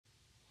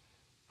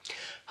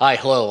Hi,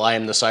 hello, I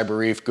am the Cyber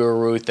Reef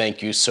Guru.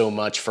 Thank you so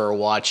much for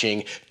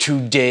watching.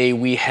 Today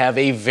we have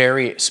a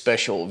very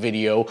special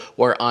video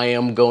where I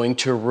am going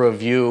to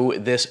review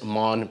this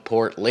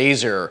Monport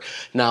laser.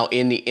 Now,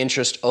 in the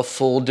interest of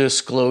full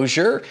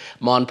disclosure,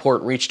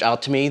 Monport reached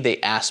out to me. They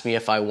asked me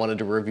if I wanted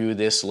to review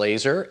this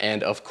laser,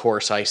 and of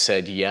course I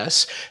said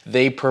yes.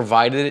 They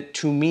provided it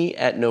to me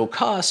at no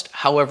cost.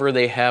 However,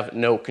 they have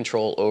no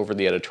control over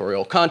the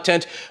editorial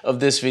content of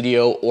this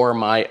video or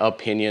my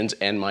opinions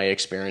and my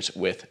experience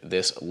with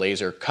this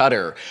laser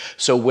cutter.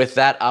 So with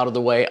that out of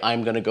the way,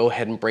 I'm going to go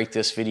ahead and break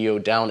this video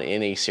down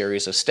in a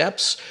series of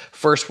steps.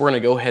 First, we're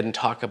going to go ahead and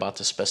talk about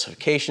the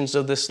specifications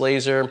of this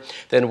laser.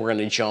 Then we're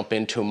going to jump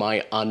into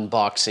my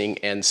unboxing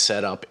and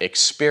setup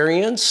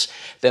experience.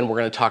 Then we're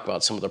going to talk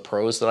about some of the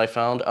pros that I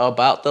found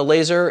about the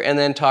laser, and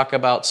then talk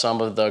about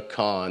some of the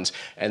cons,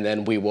 and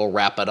then we will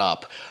wrap it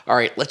up. All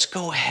right, let's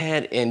go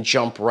ahead and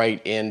jump right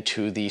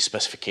into the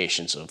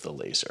specifications of the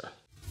laser.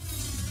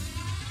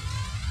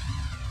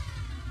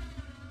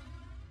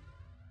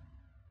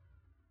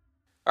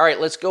 All right,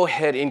 let's go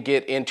ahead and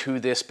get into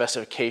the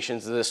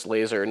specifications of this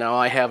laser. Now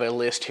I have a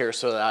list here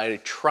so that I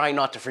try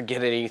not to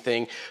forget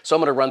anything, so I'm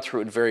going to run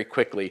through it very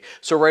quickly.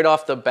 So right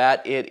off the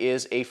bat, it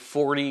is a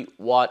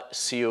 40-watt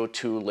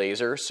CO2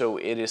 laser, so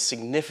it is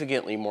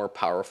significantly more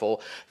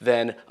powerful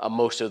than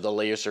most of the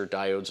laser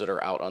diodes that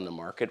are out on the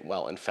market.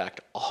 Well, in fact,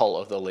 all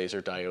of the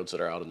laser diodes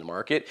that are out in the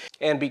market.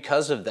 And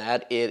because of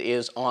that, it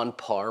is on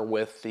par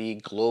with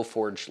the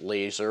Glowforge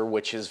laser,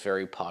 which is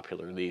very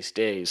popular these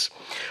days.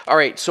 All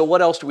right, so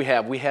what else do we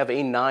have? We have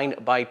a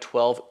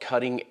 9x12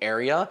 cutting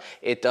area.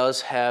 It does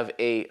have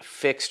a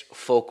fixed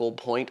focal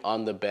point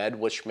on the bed,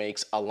 which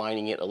makes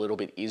aligning it a little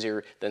bit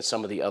easier than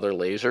some of the other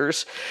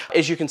lasers.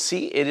 As you can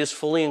see, it is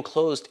fully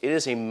enclosed. It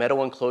is a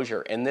metal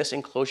enclosure, and this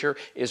enclosure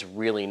is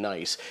really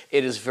nice.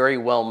 It is very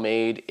well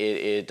made.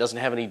 It doesn't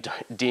have any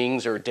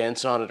dings or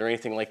dents on it or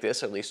anything like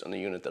this, at least on the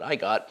unit that I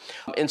got.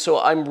 And so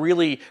I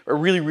really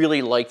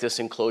like this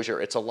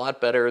enclosure. It's a lot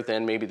better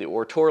than maybe the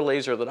Ortor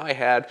laser that I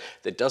had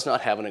that does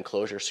not have an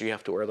enclosure, so you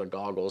have to wear the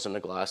goggles and the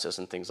glasses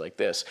and things like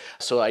this.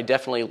 So I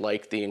definitely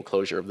like the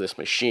enclosure of this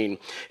machine.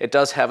 It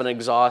does have an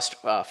exhaust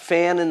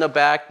fan in the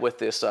back with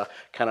this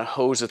kind of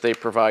hose that they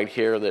provide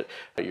here that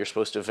you're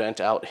supposed to vent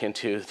out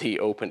into the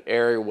open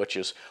area, which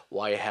is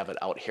why I have it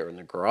out here in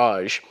the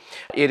garage.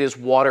 It is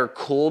water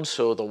cooled,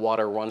 so the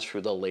water runs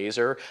through the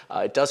laser.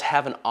 It does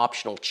have an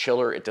optional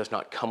chiller. It does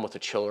not come with a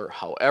chiller,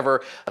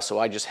 however, so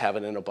I just have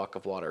it in a bucket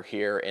of water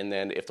here, and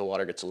then if the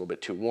water gets a little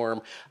bit too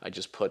warm, I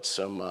just put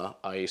some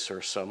ice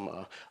or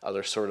some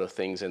other sort of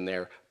things in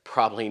there.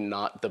 Probably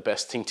not the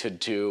best thing to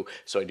do,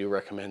 so I do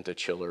recommend a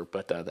chiller,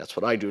 but that's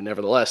what I do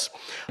nevertheless.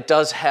 It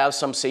does have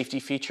some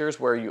safety features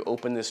where you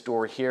open this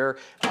door here.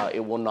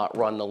 It will not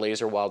run the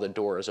laser while the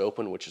door is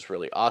open, which is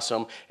really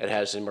awesome. It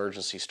has an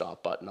emergency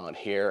stop button on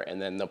here,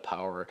 and then the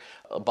power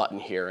button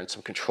here, and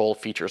some control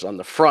features on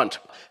the front.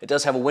 It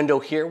does have a window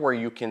here where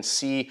you can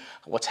see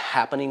what's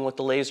happening with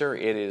the laser.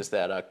 It is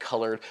that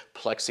colored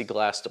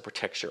plexiglass to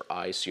protect your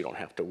eyes, so you don't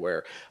have to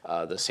wear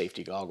the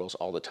safety goggles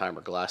all the time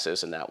or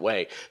glasses in that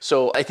way.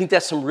 So I think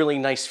that's some really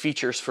nice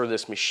features for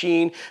this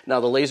machine. Now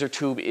the laser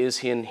tube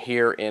is in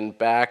here in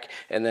back,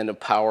 and then the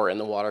power and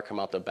the water come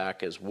out the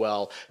back as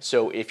well.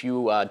 So if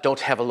you don't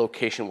have a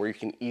location where you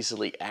can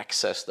easily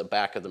access the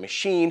back of the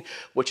machine,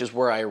 which is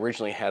where I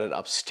originally had it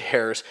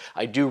upstairs,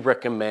 I do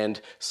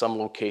recommend some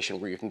location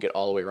where you can get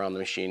all the way around the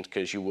machine,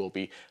 because you will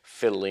be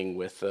fiddling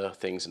with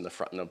things in the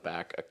front and the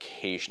back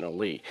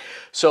occasionally.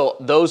 So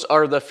those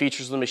are the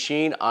features of the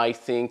machine. I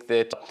think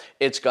that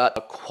it's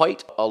got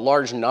quite a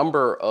large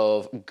number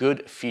of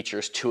good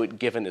features to it,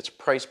 given its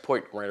price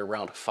point right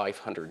around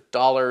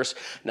 $500.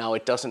 Now,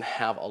 it doesn't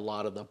have a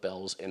lot of the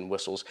bells and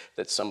whistles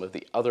that some of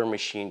the other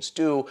machines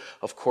do.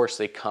 Of course,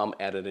 they come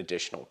at an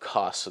additional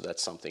cost, so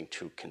that's something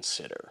to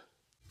consider.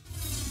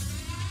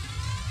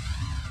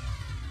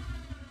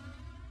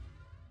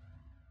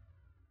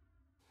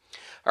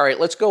 All right,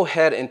 let's go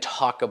ahead and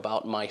talk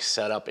about my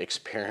setup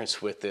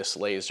experience with this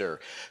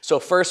laser. So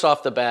first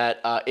off the bat,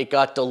 it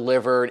got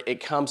delivered. It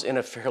comes in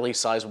a fairly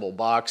sizable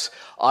box.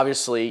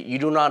 Obviously, you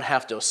do not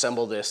have to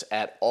assemble this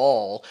at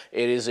all.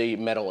 It is a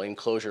metal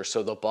enclosure,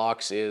 so the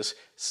box is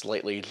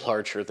slightly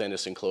larger than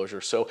this enclosure.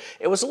 So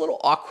it was a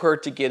little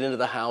awkward to get into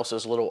the house. It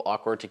was a little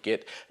awkward to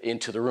get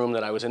into the room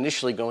that I was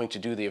initially going to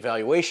do the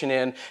evaluation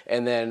in,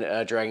 and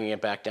then dragging it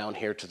back down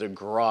here to the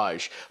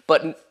garage.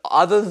 But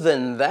other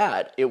than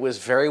that, it was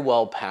very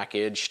well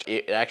packaged.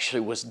 It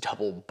actually was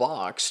double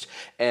boxed,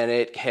 and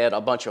it had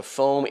a bunch of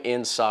foam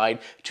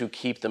inside to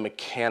keep the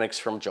mechanics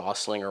from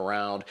jostling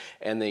around,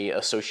 and the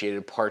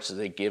associated parts that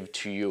they give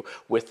to you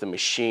with the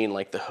machine,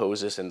 like the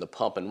hoses and the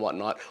pump and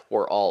whatnot,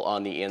 were all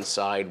on the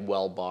inside,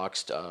 well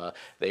boxed.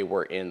 They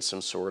were in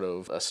some sort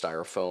of a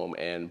styrofoam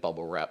and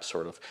bubble wrap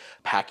sort of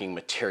packing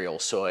material.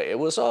 So it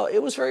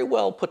was very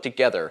well put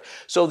together.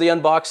 So the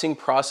unboxing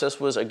process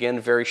was, again,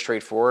 very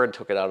straightforward.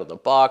 Took it out of the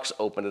box,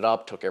 opened it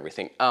up, took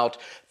everything out.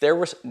 There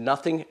was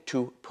nothing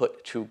to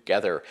put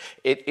together.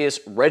 It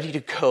is ready to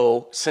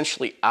go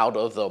essentially out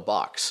of the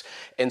box.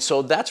 And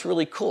so that's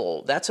really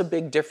cool. That's a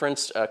big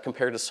difference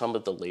compared to some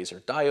of the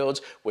laser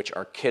diodes, which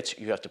are kits.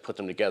 You have to put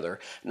them together.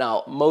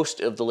 Now, most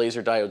of the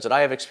laser diodes that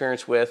I have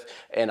experience with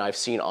and I've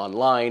seen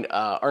online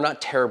are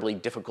not terribly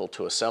difficult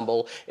to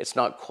assemble. It's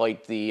not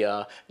quite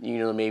the,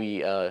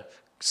 maybe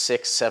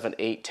 6, 7,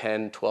 8,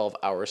 10, 12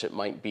 hours it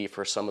might be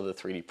for some of the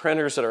 3D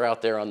printers that are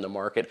out there on the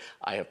market.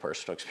 I have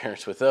personal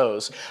experience with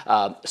those.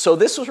 So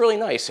this was really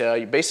nice.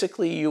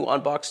 Basically, you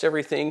unboxed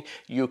everything,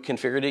 you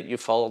configured it, you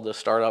followed the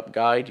startup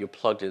guide, you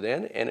plugged it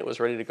in, and it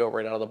was ready to go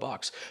right out of the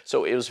box.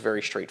 So it was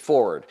very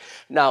straightforward.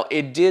 Now,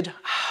 it did,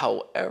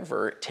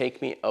 however,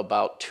 take me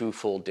about 2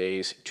 full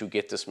days to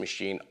get this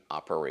machine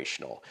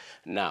operational.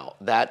 Now,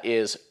 that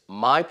is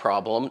my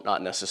problem,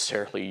 not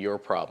necessarily your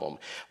problem.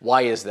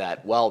 Why is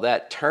that? Well,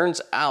 that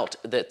turns out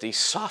that the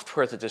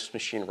software that this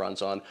machine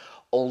runs on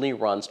only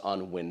runs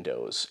on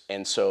Windows.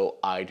 And so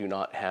I do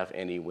not have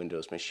any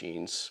Windows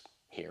machines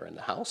here in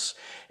the house.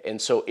 And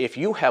so if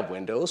you have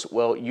Windows,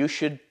 well, you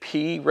should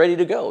be ready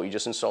to go. You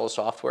just install the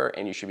software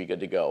and you should be good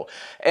to go.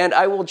 And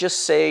I will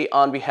just say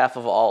on behalf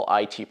of all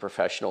IT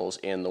professionals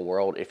in the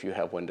world, if you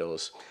have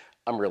Windows,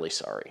 I'm really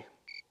sorry.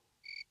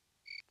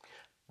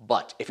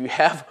 But if you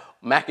have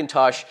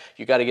Macintosh,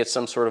 you got to get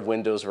some sort of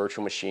Windows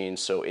virtual machine.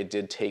 So it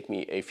did take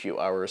me a few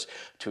hours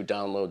to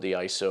download the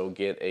ISO,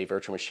 get a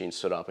virtual machine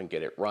stood up, and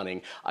get it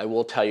running. I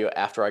will tell you,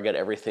 after I got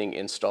everything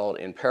installed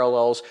in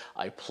Parallels,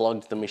 I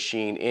plugged the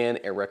machine in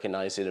and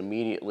recognized it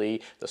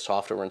immediately. The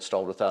software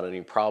installed without any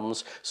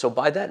problems. So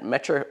by that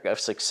metric of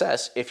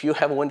success, if you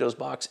have a Windows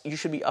box, you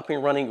should be up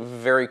and running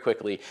very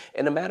quickly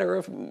in a matter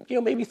of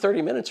maybe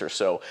 30 minutes or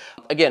so.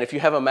 Again, if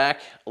you have a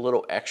Mac, a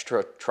little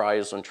extra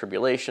trials and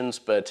tribulations,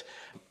 but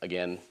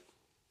again,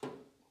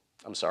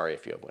 I'm sorry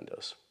if you have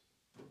Windows.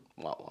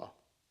 Wah wah.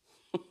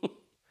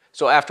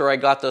 So after I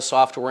got the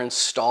software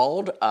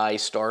installed, I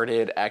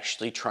started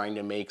actually trying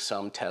to make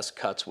some test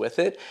cuts with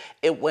it.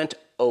 It went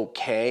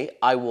okay.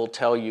 I will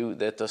tell you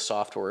that the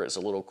software is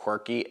a little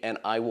quirky, and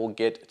I will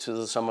get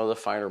to some of the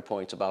finer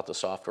points about the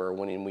software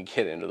when we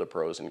get into the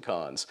pros and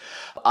cons.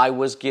 I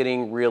was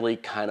getting really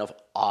kind of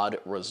odd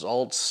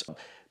results.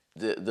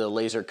 The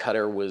laser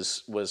cutter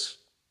was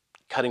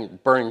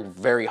burning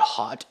very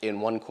hot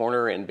in one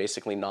corner and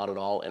basically not at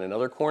all in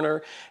another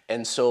corner.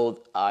 And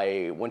so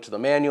I went to the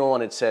manual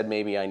and it said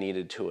maybe I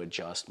needed to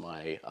adjust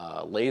my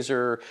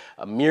laser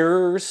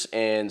mirrors.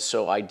 And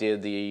so I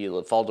did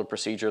followed the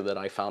procedure that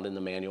I found in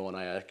the manual, and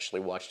I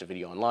actually watched a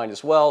video online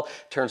as well.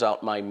 Turns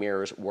out my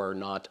mirrors were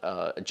not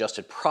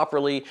adjusted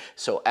properly.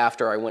 So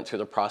after I went through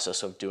the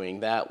process of doing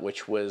that,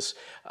 which was,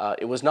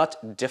 it was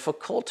not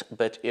difficult,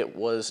 but it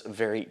was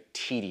very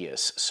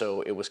tedious.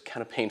 So it was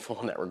kind of painful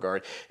in that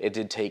regard. It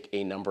did take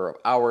a number of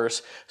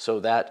hours, so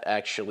that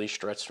actually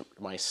stretched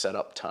my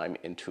setup time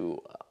into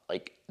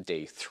like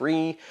day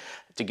 3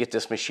 to get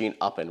this machine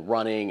up and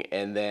running.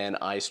 And then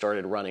I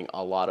started running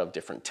a lot of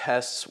different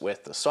tests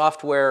with the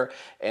software,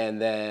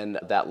 and then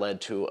that led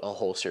to a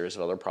whole series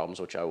of other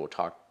problems, which I will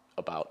talk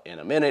about in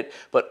a minute.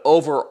 But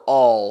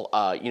overall,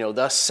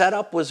 the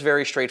setup was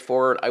very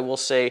straightforward. I will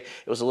say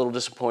it was a little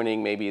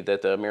disappointing maybe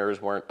that the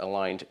mirrors weren't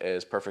aligned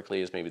as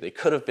perfectly as maybe they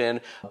could have been,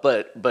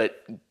 but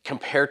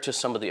compared to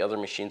some of the other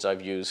machines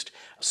I've used,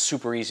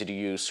 super easy to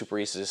use, super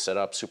easy to set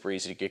up, super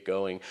easy to get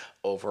going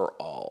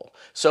overall.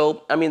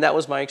 So, I mean, that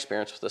was my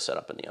experience with the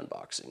setup and the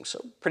unboxing.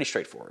 So pretty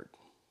straightforward.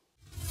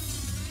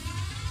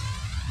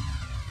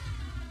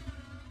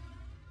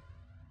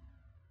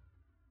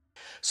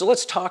 So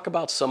let's talk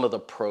about some of the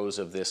pros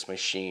of this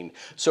machine.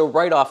 So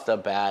right off the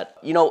bat,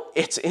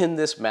 it's in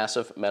this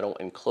massive metal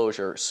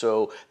enclosure,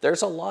 so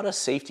there's a lot of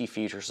safety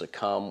features that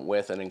come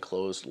with an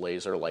enclosed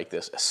laser like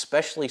this,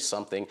 especially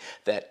something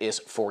that is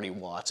 40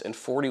 watts, and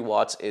 40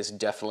 watts is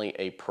definitely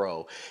a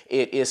pro.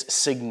 It is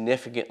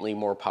significantly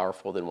more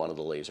powerful than one of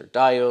the laser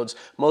diodes.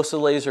 Most of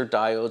the laser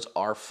diodes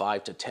are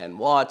 5 to 10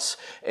 watts,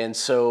 and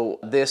so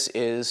this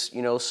is,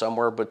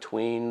 somewhere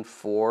between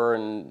 4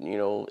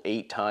 and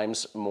 8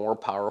 times more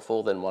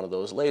powerful than one of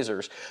those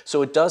lasers.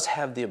 So it does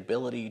have the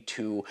ability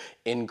to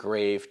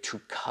engrave,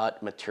 to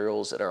cut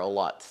materials that are a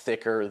lot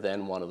thicker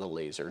than one of the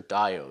laser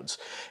diodes.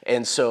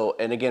 And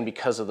again,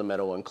 because of the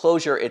metal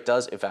enclosure, it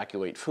does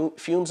evacuate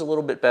fumes a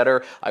little bit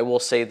better. I will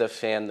say the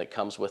fan that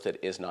comes with it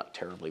is not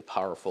terribly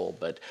powerful,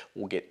 but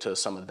we'll get to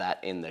some of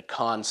that in the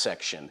con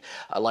section.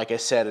 Like I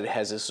said, it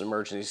has this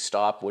emergency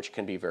stop, which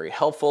can be very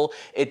helpful.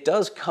 It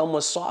does come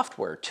with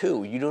software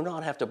too. You do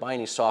not have to buy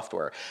any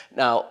software.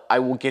 Now, I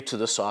will get to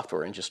the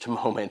software in just a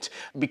moment.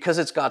 Because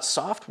it's got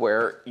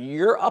software,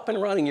 you're up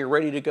and running, you're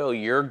ready to go,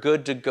 you're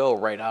good to go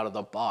right out of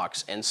the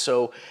box. And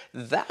so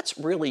that's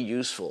really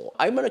useful.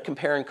 I'm going to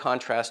compare and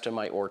contrast to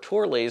my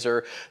Ortur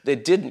laser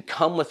that didn't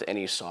come with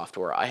any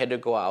software. I had to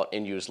go out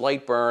and use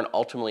Lightburn,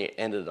 ultimately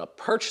ended up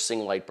purchasing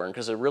Lightburn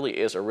because it really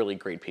is a really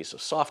great piece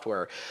of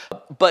software.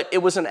 But it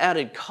was an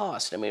added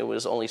cost. I mean, it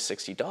was only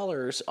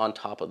 $60 on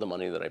top of the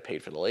money that I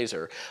paid for the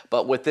laser.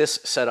 But with this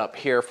setup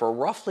here, for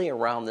roughly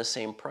around the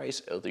same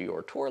price of the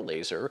Ortur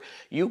laser,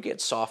 you get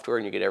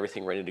software and you get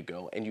everything ready to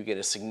go, and you get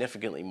a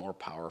significantly more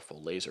powerful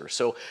laser.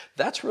 So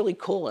that's really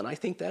cool, and I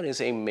think that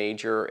is a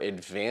major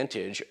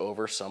advantage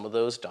over some of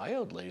those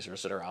diode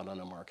lasers that are out on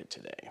the market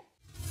today.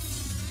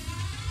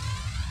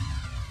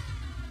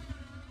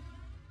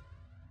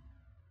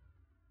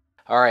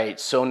 All right,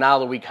 so now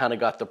that we kind of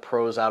got the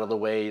pros out of the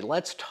way,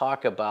 let's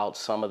talk about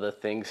some of the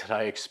things that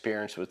I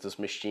experienced with this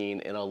machine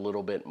in a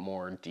little bit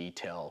more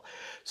detail.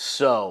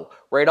 So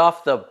right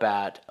off the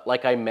bat,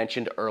 like I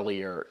mentioned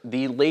earlier,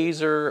 the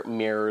laser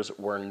mirrors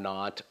were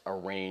not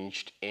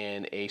arranged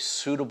in a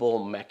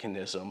suitable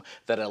mechanism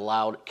that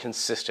allowed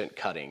consistent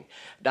cutting.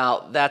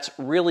 Now, that's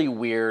really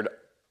weird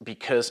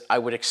because I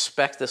would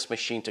expect this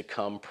machine to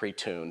come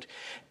pre-tuned.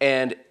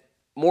 And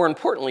more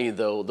importantly,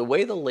 though, the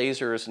way the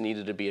lasers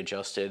needed to be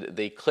adjusted,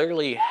 they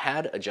clearly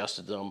had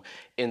adjusted them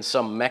in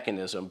some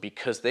mechanism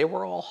because they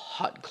were all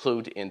hot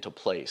glued into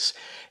place.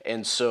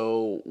 And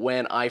so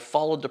when I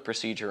followed the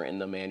procedure in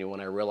the manual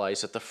and I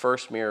realized that the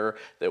first mirror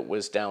that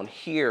was down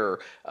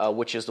here,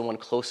 which is the one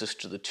closest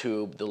to the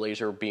tube, the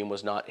laser beam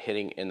was not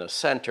hitting in the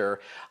center,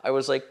 I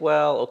was like,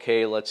 well,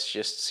 okay, let's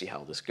just see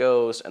how this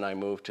goes. And I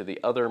moved to the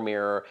other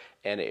mirror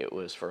and it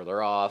was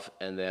further off,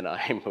 and then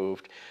I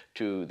moved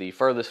to the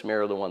furthest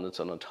mirror, the one that's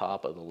on the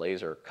top of the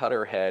laser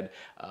cutter head,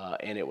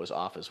 and it was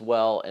off as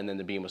well, and then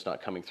the beam was not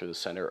coming through the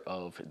center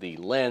of the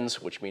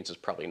lens, which means it's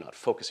probably not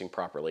focusing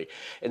properly.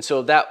 And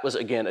so that was,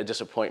 again, a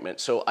disappointment.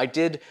 So I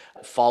did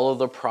follow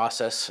the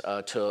process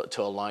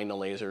to align the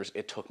lasers.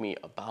 It took me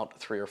about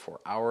 3 or 4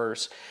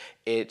 hours.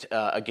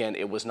 Again,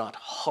 it was not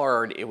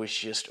hard, it was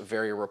just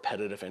very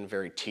repetitive and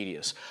very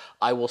tedious.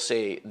 I will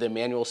say the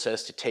manual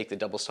says to take the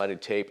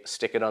double-sided tape,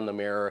 stick it on the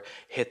mirror,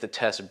 hit the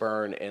test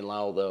burn, and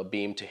allow the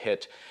beam to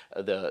hit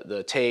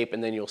the tape,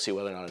 and then you'll see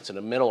whether or not it's in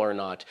the middle or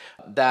not.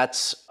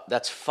 That's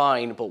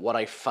fine, but what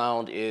I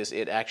found is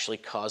it actually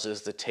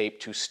causes the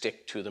tape to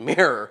stick to the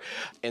mirror.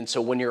 And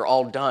so when you're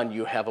all done,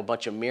 you have a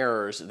bunch of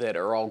mirrors that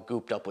are all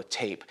gooped up with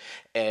tape,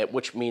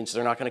 which means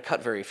they're not going to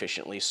cut very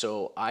efficiently.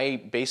 So I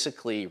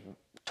basically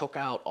took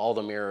out all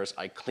the mirrors,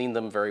 I cleaned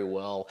them very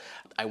well.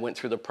 I went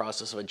through the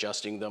process of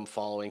adjusting them,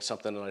 following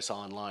something that I saw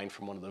online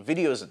from one of the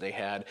videos that they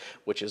had,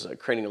 which is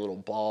creating a little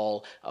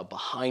ball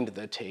behind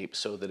the tape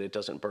so that it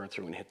doesn't burn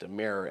through and hit the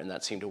mirror, and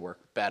that seemed to work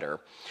better.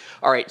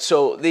 All right,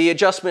 so the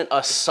adjustment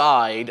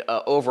aside,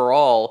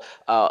 overall,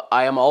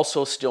 I am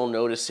also still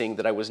noticing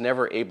that I was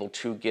never able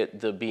to get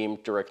the beam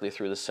directly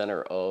through the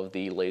center of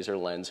the laser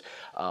lens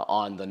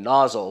on the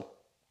nozzle.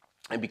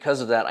 And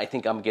because of that, I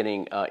think I'm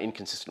getting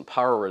inconsistent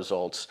power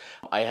results.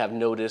 I have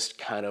noticed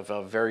kind of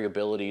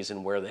variabilities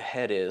in where the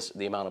head is,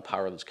 the amount of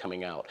power that's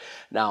coming out.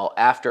 Now,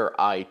 after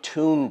I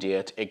tuned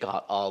it, it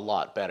got a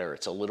lot better.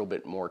 It's a little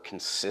bit more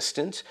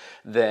consistent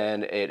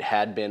than it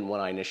had been when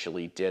I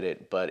initially did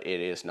it, but it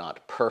is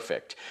not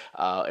perfect.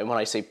 And when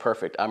I say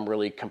perfect, I'm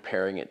really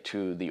comparing it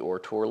to the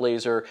Ortur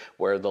laser,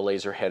 where the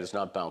laser head is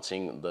not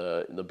bouncing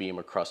the beam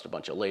across a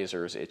bunch of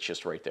lasers. It's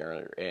just right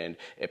there, and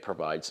it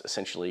provides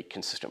essentially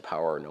consistent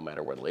power no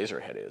matter where the laser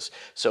head is.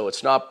 So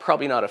it's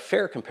probably not a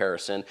fair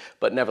comparison,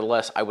 but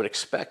nevertheless, I would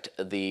expect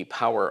the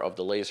power of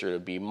the laser to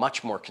be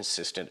much more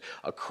consistent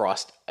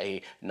across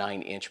a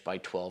 9-inch by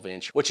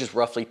 12-inch, which is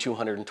roughly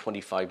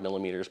 225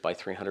 millimeters by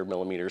 300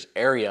 millimeters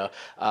area.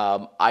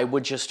 I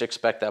would just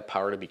expect that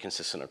power to be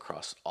consistent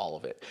across all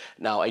of it.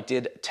 Now, I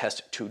did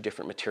test 2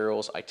 different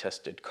materials. I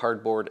tested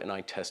cardboard and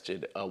I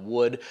tested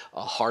wood,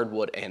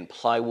 hardwood and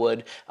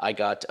plywood. I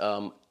got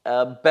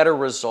better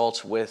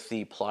results with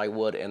the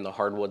plywood and the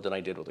hardwood than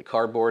I did with the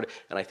cardboard,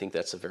 and I think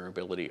that's the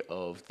variability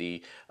of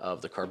the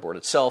cardboard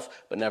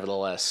itself, but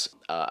nevertheless,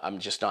 I'm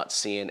just not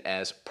seeing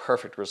as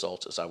perfect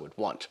results as I would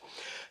want.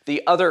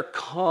 The other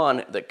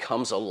con that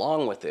comes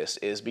along with this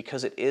is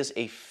because it is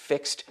a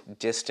fixed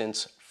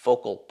distance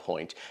focal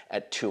point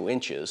at 2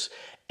 inches,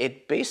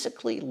 it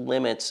basically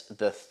limits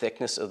the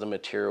thickness of the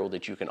material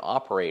that you can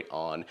operate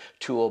on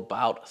to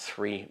about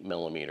 3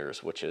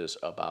 millimeters, which is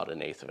about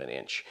 1/8 of an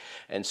inch.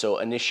 And so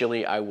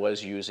initially I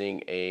was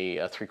using a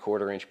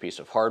 3/4 inch piece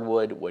of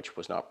hardwood, which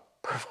was not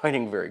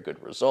providing very good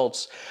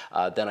results.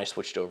 Then I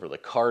switched over to the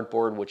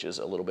cardboard, which is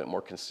a little bit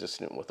more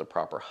consistent with the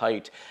proper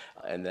height.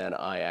 And then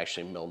I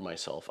actually milled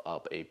myself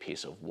up a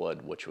piece of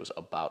wood, which was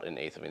about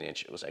 1/8 of an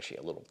inch. It was actually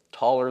a little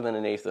taller than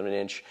 1/8 of an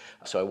inch,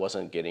 so I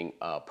wasn't getting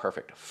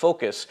perfect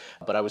focus,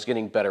 but I was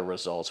getting better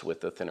results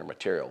with the thinner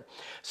material.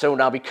 So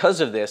now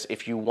because of this,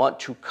 if you want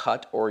to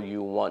cut or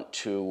you want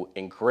to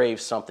engrave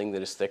something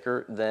that is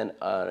thicker than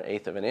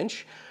 1/8 of an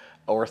inch,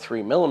 or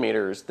 3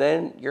 millimeters,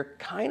 then you're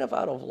kind of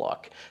out of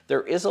luck.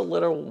 There is a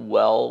little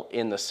well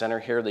in the center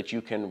here that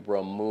you can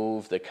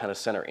remove the kind of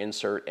center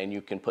insert, and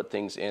you can put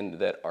things in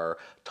that are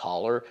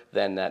taller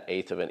than that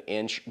 1/8 of an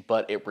inch,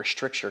 but it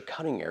restricts your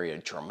cutting area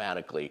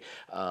dramatically.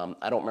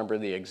 I don't remember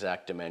the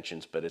exact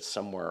dimensions, but it's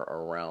somewhere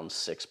around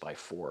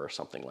 6x4 or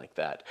something like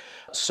that.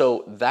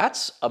 So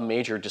that's a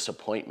major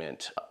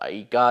disappointment.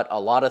 I got a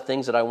lot of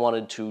things that I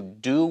wanted to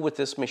do with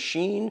this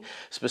machine,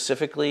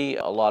 specifically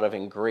a lot of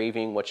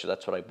engraving, which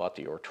that's what I bought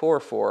the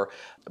Ortor for,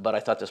 but I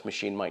thought this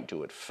machine might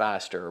do it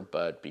faster,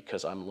 but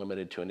because I'm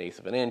limited to 1/8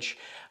 of an inch,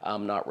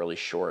 I'm not really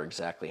sure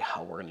exactly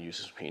how we're going to use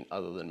this machine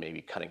other than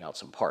maybe cutting out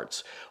some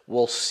parts.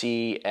 We'll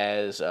see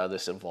as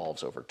this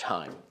evolves over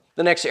time.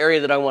 The next area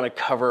that I want to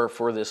cover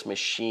for this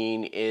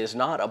machine is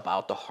not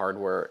about the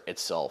hardware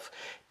itself.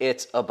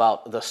 It's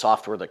about the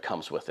software that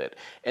comes with it.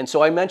 And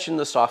so I mentioned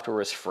the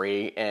software is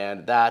free,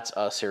 and that's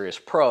a Serious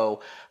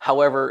Pro.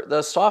 However,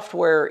 the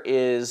software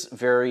is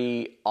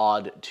very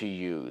odd to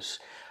use.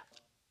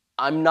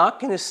 I'm not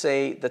going to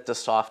say that the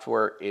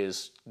software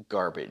is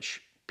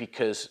garbage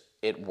because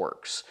it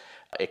works.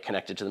 It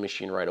connected to the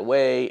machine right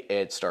away.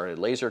 It started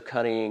laser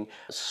cutting.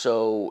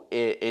 So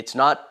it's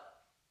not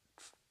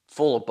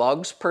full of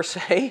bugs per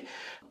se,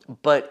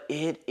 but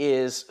it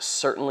is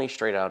certainly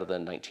straight out of the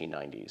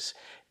 1990s.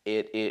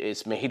 It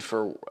is made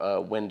for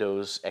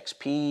Windows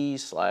XP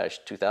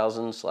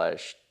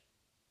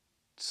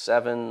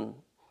 /2000/7.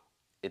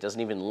 It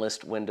doesn't even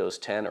list Windows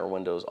 10 or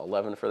Windows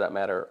 11 for that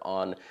matter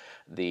on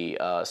the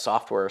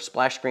software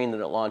splash screen that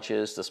it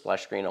launches. The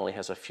splash screen only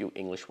has a few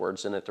English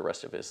words in it. The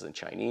rest of it is in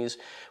Chinese,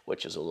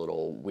 which is a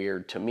little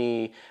weird to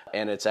me.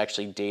 And it's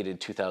actually dated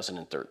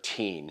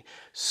 2013.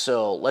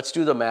 So let's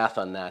do the math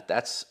on that.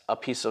 That's a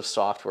piece of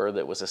software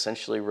that was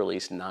essentially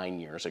released 9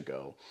 years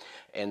ago.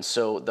 And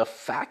so the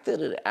fact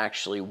that it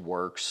actually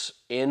works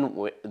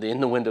in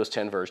the Windows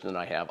 10 version that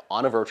I have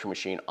on a virtual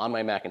machine on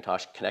my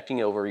Macintosh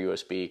connecting over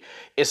USB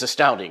is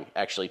astounding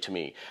actually to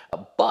me.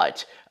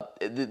 But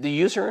the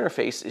user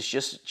interface is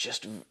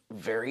just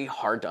very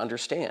hard to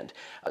understand.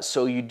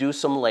 So you do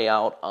some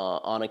layout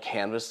on a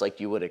canvas like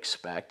you would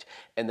expect,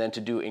 and then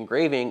to do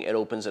engraving, it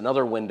opens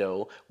another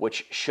window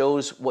which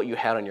shows what you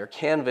had on your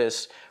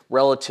canvas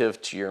relative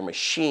to your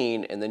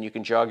machine, and then you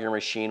can jog your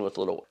machine with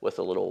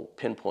a little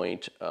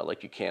pinpoint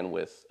like you can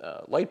with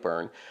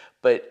Lightburn,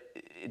 but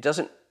it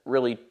doesn't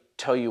really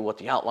tell you what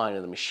the outline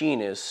of the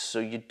machine is, so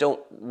you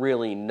don't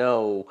really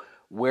know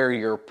where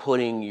you're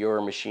putting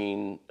your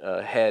machine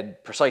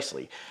head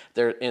precisely.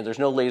 There's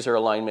no laser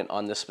alignment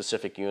on this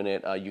specific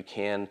unit. You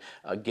can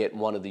get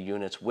one of the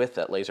units with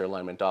that laser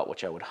alignment dot,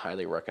 which I would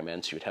highly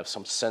recommend, so you'd have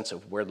some sense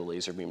of where the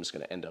laser beam is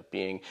going to end up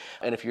being.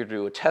 And if you're to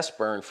do a test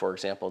burn, for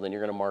example, then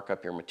you're going to mark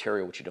up your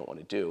material, which you don't want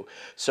to do.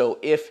 So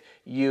if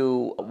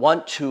you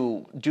want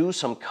to do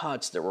some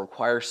cuts that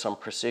require some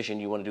precision,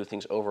 you want to do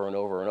things over and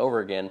over and over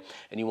again,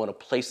 and you want to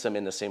place them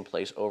in the same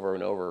place over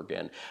and over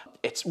again,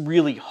 it's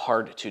really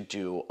hard to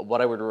do.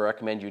 What I would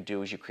recommend you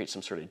do is you create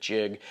some sort of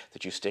jig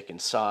that you stick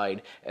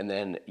inside, and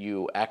then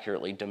you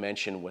accurately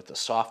dimension with the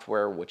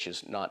software, which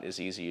is not as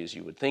easy as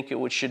you would think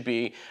it should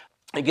be,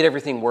 and get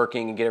everything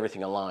working and get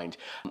everything aligned.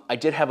 I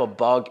did have a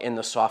bug in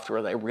the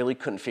software that I really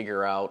couldn't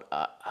figure out.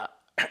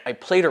 I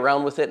played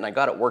around with it and I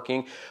got it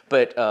working,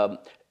 but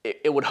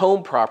it would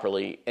home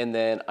properly, and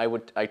then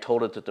I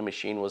told it that the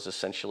machine was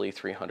essentially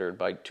 300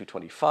 by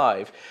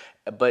 225,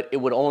 but it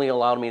would only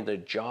allow me to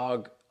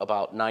jog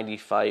about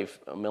 95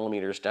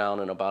 millimeters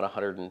down and about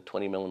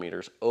 120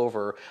 millimeters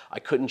over. I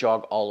couldn't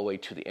jog all the way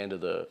to the end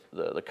of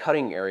the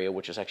cutting area,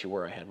 which is actually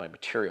where I had my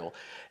material.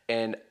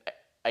 And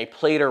I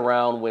played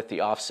around with the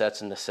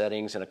offsets and the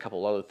settings and a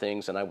couple other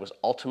things, and I was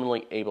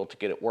ultimately able to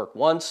get it work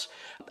once.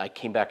 I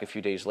came back a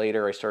few days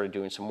later, I started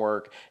doing some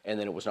work, and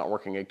then it was not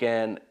working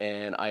again,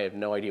 and I have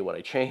no idea what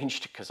I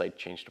changed because I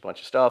changed a bunch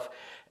of stuff,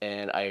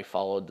 and I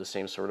followed the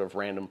same sort of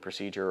random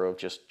procedure of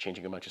just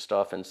changing a bunch of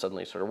stuff, and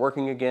suddenly it started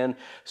working again.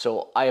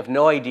 So I have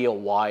no idea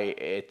why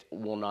it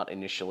will not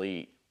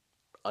initially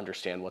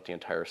understand what the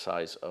entire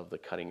size of the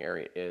cutting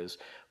area is,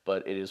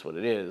 but it is what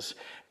it is.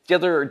 The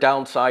other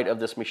downside of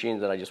this machine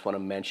that I just want to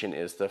mention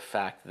is the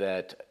fact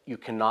that you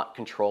cannot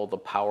control the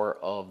power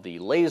of the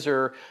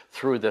laser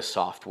through this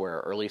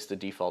software, or at least the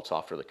default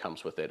software that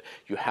comes with it.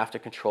 You have to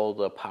control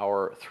the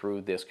power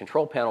through this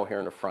control panel here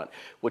in the front,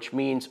 which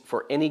means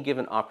for any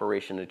given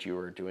operation that you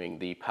are doing,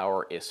 the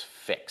power is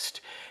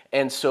fixed.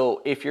 And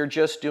so if you're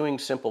just doing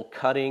simple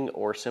cutting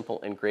or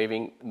simple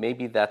engraving,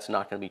 maybe that's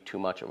not going to be too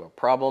much of a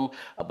problem.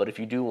 But if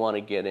you do want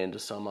to get into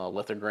some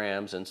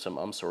lithograms and some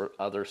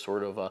other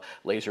sort of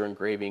laser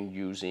engraving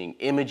using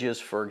images,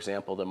 for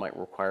example, that might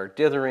require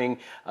dithering,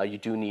 you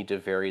do need to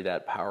vary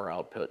that power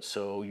output.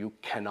 So you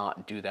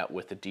cannot do that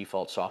with the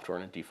default software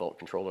and a default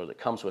controller that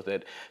comes with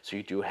it. So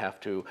you do have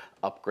to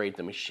upgrade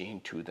the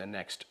machine to the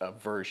next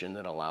version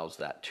that allows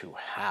that to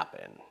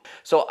happen.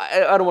 So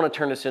I don't want to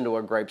turn this into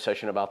a gripe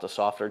session about the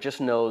software. Just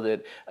know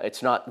that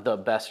it's not the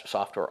best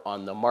software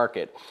on the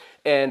market.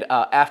 And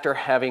after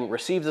having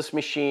received this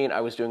machine, I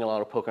was doing a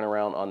lot of poking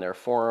around on their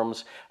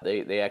forums.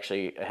 They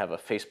actually have a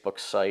Facebook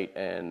site,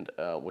 and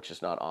which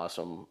is not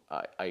awesome.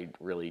 I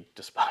really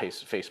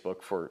despise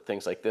Facebook for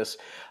things like this.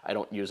 I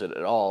don't use it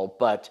at all,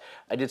 but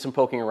I did some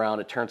poking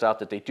around. It turns out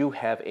that they do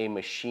have a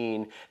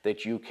machine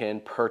that you can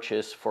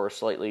purchase for a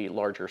slightly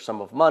larger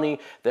sum of money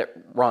that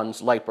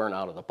runs Lightburn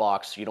out of the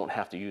box. You don't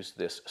have to use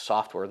this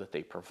software that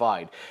they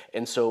provide.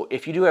 And so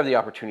if you do have the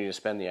opportunity to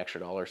spend the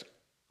extra dollars,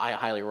 I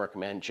highly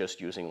recommend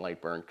just using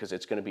Lightburn, because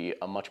it's going to be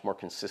a much more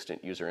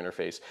consistent user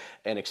interface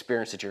and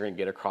experience that you're going to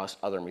get across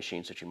other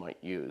machines that you might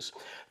use.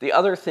 The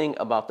other thing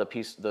about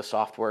the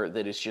software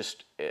that is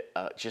just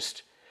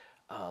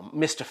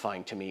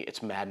mystifying to me,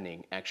 it's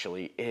maddening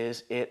actually,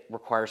 is it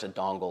requires a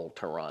dongle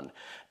to run.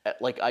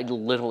 Like I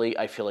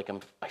feel like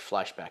I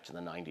flash back to the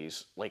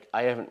 90s. Like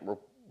I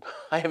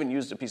haven't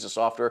used a piece of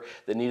software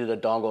that needed a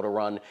dongle to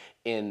run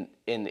in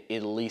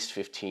at least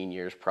 15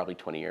 years, probably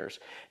 20 years.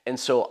 And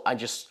so I'm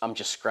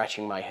just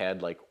scratching my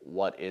head like,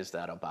 what is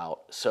that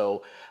about?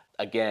 So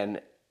again,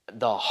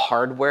 the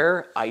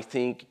hardware I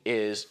think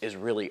is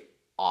really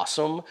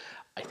awesome.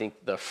 I think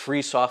the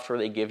free software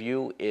they give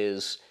you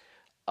is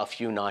a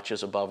few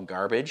notches above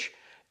garbage.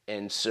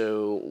 And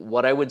so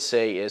what I would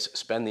say is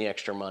spend the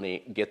extra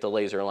money, get the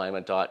laser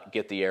alignment dot,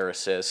 get the air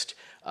assist,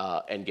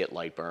 and get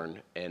Lightburn,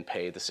 and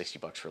pay the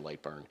 $60 for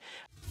Lightburn.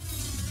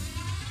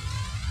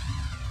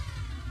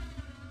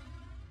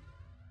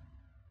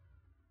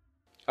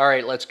 All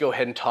right, let's go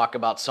ahead and talk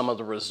about some of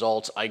the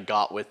results I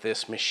got with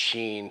this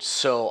machine.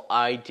 So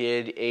I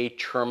did a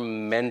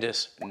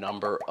tremendous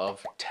number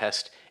of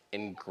test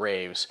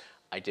engraves.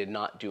 I did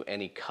not do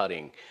any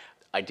cutting.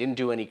 I didn't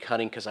do any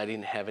cutting because I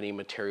didn't have any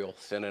material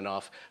thin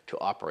enough to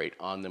operate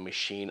on the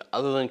machine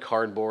other than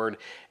cardboard.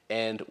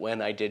 And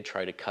when I did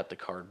try to cut the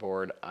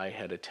cardboard, I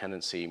had a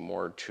tendency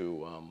more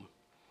to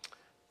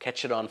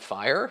catch it on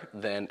fire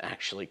than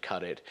actually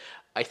cut it.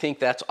 I think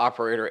that's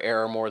operator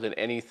error more than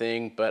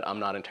anything, but I'm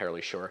not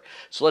entirely sure.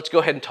 So let's go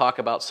ahead and talk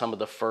about some of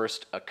the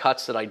first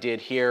cuts that I did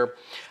here.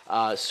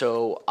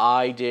 So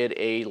I did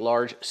a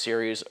large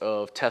series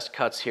of test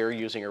cuts here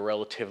using a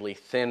relatively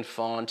thin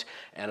font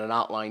and an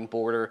outline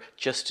border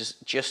just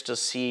to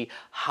see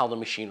how the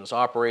machine was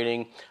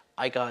operating.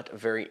 I got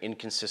very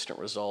inconsistent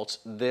results.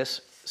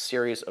 This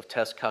series of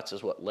test cuts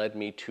is what led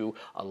me to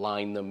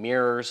align the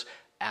mirrors.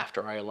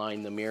 After I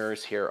aligned the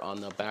mirrors here on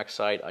the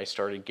backside, I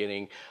started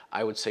getting,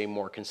 I would say,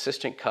 more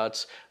consistent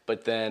cuts.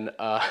 But then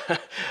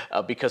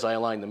because I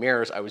aligned the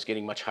mirrors, I was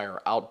getting much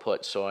higher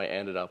output, so I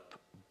ended up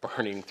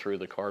burning through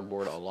the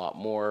cardboard a lot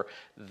more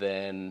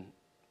than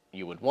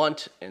you would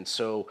want. And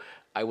so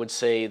I would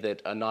say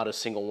that not a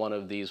single one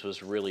of these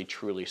was really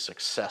truly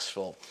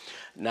successful.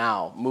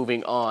 Now,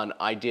 moving on,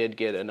 I did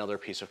get another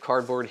piece of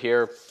cardboard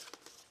here.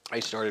 I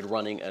started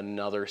running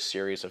another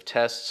series of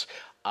tests.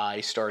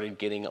 I started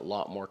getting a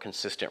lot more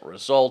consistent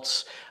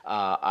results.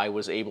 I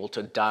was able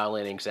to dial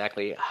in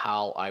exactly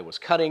how I was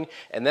cutting,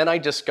 and then I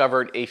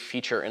discovered a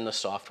feature in the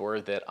software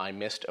that I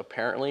missed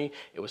apparently.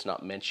 It was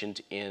not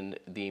mentioned in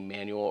the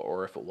manual,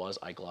 or if it was,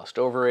 I glossed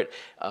over it.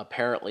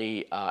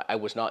 Apparently, I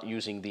was not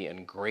using the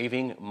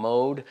engraving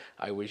mode.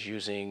 I was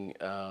using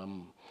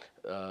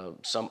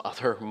some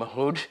other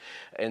mode,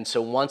 and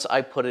so once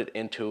I put it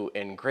into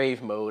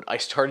engrave mode, I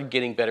started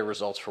getting better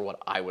results for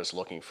what I was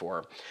looking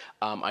for.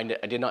 I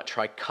did not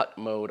try cut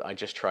mode, I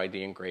just tried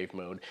the engrave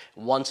mode.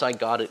 Once I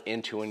got it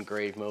into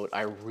engrave mode,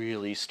 I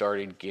really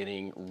started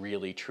getting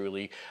really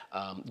truly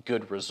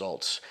good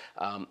results.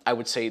 I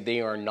would say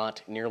they are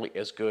not nearly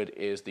as good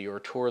as the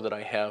Ortour that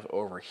I have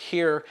over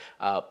here,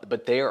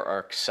 but they are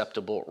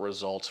acceptable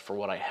results for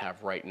what I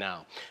have right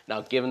now.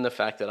 Now, given the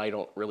fact that I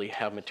don't really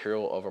have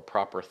material of a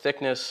proper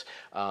thickness,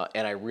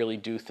 and I really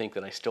do think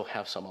that I still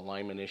have some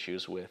alignment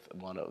issues with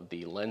one of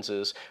the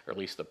lenses, or at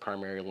least the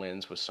primary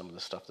lens with some of the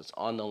stuff that's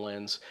on the lens.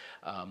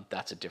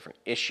 That's a different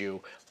issue.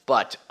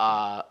 But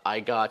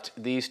I got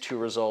these two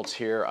results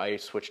here. I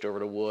switched over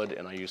to wood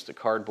and I used the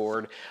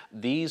cardboard.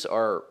 These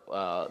are,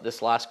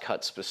 this last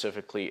cut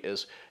specifically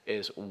is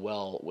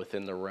well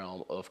within the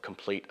realm of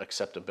complete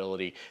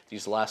acceptability.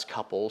 These last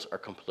couples are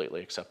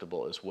completely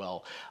acceptable as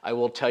well. I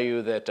will tell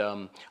you that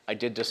I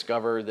did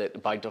discover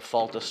that by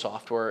default the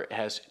software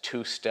has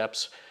 2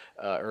 steps,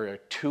 or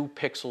 2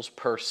 pixels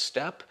per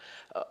step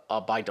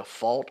by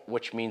default,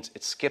 which means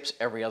it skips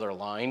every other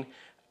line.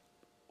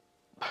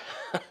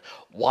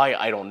 Why,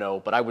 I don't know,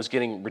 but I was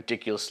getting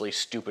ridiculously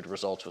stupid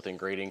results with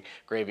engraving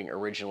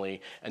originally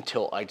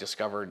until I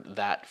discovered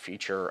that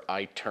feature.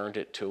 I turned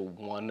it to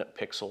 1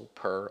 pixel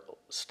per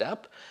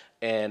step,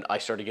 and I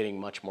started getting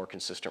much more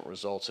consistent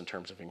results in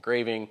terms of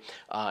engraving,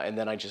 and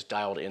then I just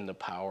dialed in the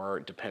power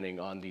depending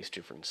on these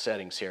different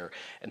settings here.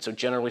 And so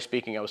generally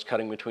speaking, I was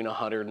cutting between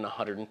 100 and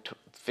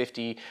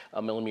 150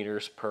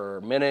 millimeters per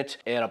minute,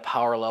 and a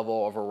power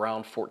level of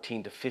around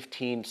 14 to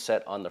 15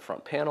 set on the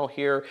front panel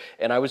here,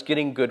 and I was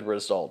getting good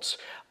results.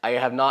 I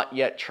have not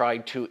yet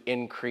tried to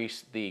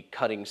increase the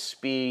cutting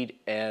speed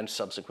and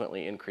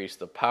subsequently increase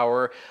the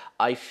power.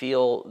 I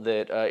feel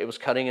that it was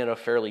cutting at a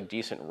fairly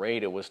decent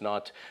rate. It was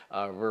not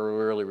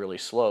really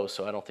slow,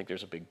 so I don't think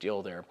there's a big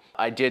deal there.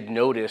 I did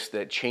notice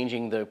that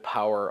changing the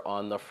power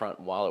on the front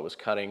while it was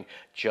cutting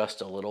just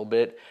a little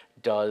bit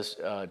does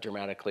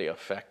dramatically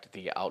affect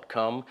the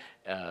outcome.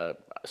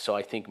 So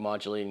I think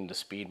modulating the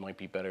speed might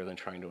be better than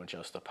trying to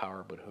adjust the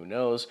power, but who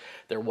knows.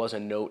 There was a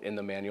note in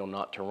the manual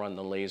not to run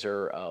the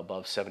laser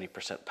above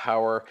 70%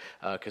 power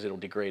because it'll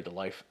degrade the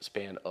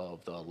lifespan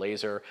of the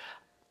laser.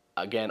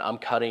 Again, I'm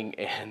cutting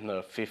in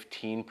the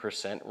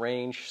 15%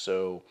 range,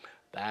 so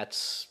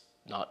that's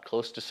not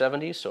close to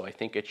 70, so I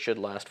think it should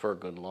last for a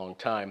good long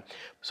time.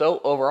 So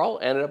overall,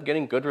 ended up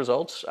getting good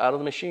results out of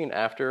the machine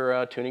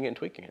after tuning it and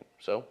tweaking it.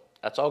 So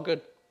that's all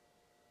good.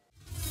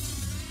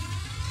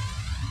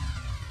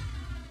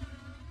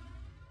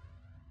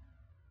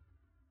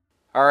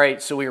 All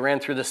right, so we ran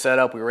through the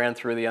setup, we ran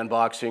through the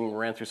unboxing, we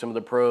ran through some of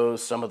the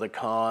pros, some of the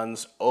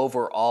cons.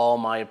 Overall,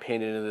 my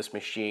opinion of this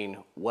machine,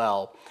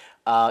 well,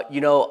 you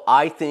know,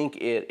 I think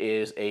it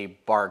is a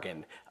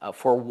bargain.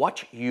 For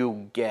what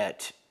you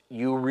get,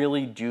 you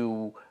really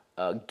do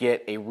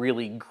get a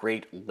really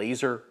great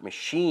laser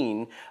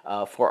machine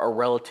for a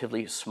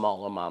relatively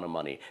small amount of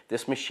money.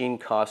 This machine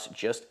costs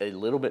just a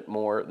little bit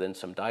more than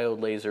some diode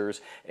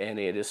lasers, and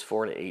it is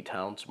 4 to 8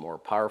 times more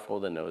powerful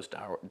than those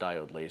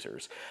diode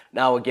lasers.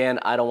 Now again,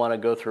 I don't want to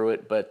go through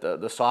it, but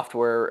the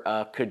software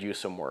could use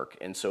some work,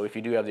 and so if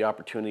you do have the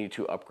opportunity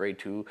to upgrade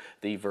to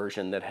the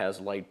version that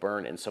has light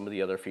burn and some of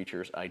the other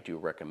features, I do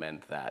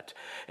recommend that.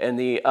 And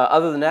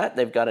other than that,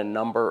 they've got a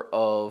number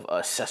of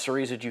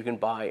accessories that you can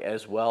buy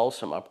as well,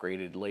 some upgraded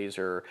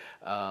laser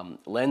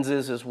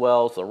lenses as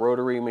well, the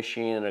rotary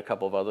machine, and a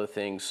couple of other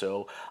things.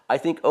 So I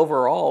think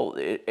overall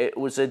it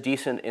was a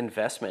decent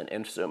investment,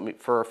 and so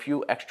for a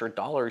few extra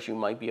dollars you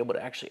might be able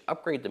to actually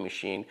upgrade the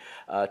machine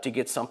to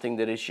get something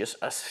that is just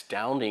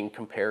astounding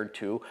compared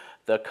to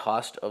the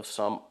cost of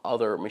some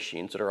other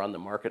machines that are on the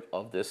market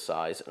of this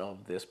size and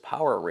of this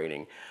power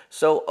rating.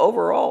 So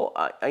overall,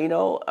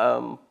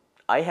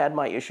 I had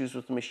my issues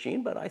with the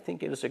machine, but I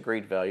think it is a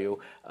great value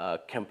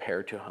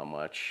compared to how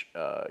much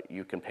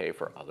you can pay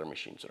for other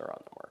machines that are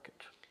on the market.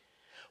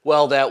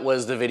 Well, that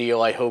was the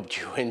video. I hoped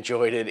you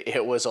enjoyed it.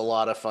 It was a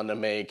lot of fun to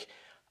make.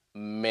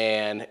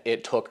 Man,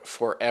 it took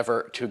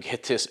forever to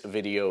get this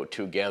video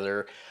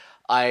together.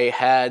 I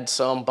had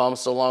some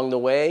bumps along the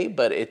way,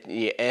 but at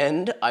the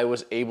end, I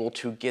was able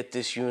to get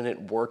this unit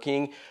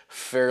working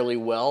fairly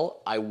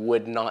well. I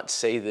would not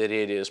say that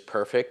it is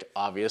perfect,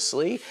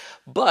 obviously,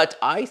 but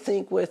I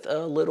think with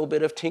a little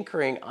bit of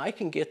tinkering, I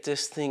can get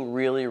this thing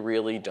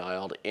really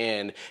dialed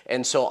in,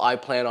 and so I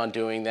plan on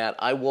doing that.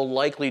 I will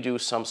likely do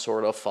some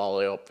sort of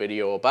follow-up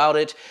video about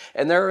it,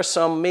 and there are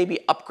some maybe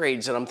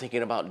upgrades that I'm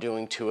thinking about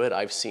doing to it.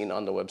 I've seen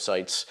on the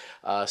websites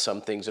some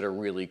things that are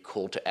really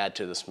cool to add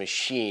to this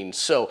machine.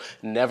 So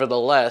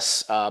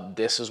nevertheless,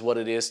 this is what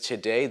it is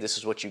today. This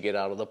is what you get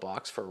out of the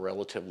box for a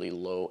relatively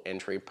low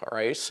entry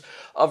price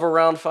of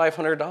around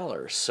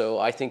 $500. So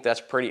I think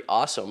that's pretty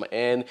awesome.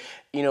 And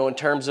you know, in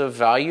terms of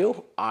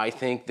value, I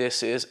think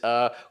this is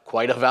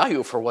quite a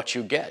value for what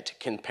you get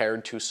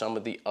compared to some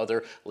of the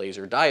other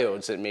laser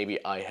diodes that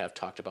maybe I have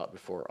talked about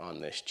before on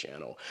this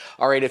channel.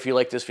 All right, if you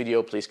like this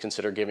video, please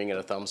consider giving it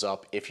a thumbs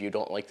up. If you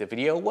don't like the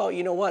video, well,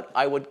 you know what?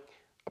 I would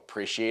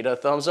appreciate a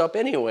thumbs up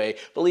anyway,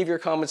 but leave your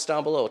comments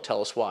down below. Tell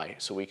us why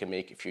so we can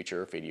make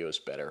future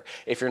videos better.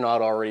 If you're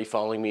not already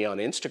following me on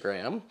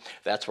Instagram,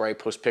 that's where I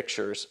post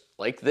pictures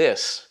like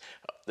this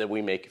that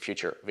we make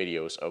future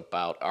videos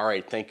about. All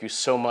right, thank you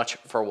so much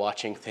for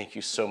watching. Thank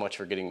you so much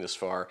for getting this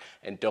far,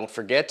 and don't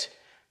forget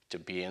to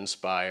be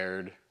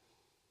inspired.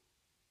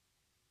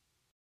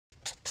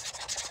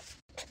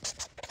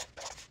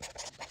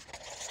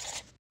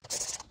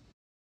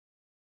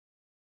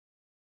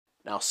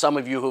 Now, some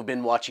of you who have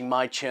been watching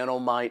my channel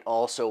might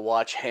also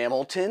watch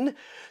Hamilton,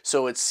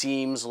 so it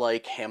seems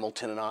like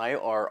Hamilton and I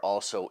are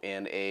also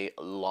in a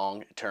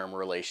long-term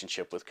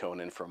relationship with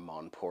Conan from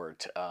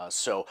Monport.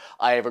 So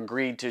I have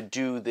agreed to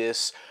do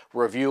this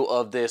review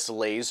of this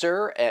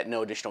laser at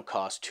no additional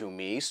cost to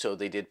me, so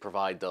they did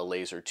provide the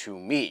laser to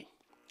me.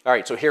 All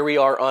right, so here we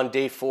are on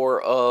day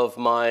 4 of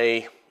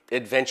my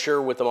adventure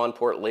with the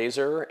Monport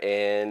Laser,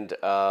 and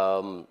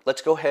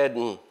let's go ahead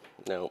and...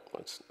 No,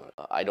 it's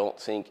not. I don't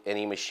think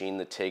any machine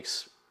that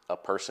takes a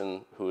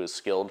person who is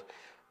skilled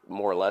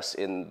more or less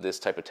in this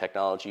type of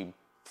technology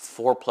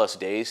 4+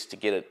 days to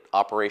get it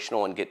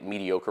operational and get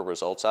mediocre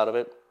results out of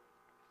it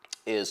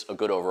is a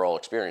good overall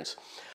experience.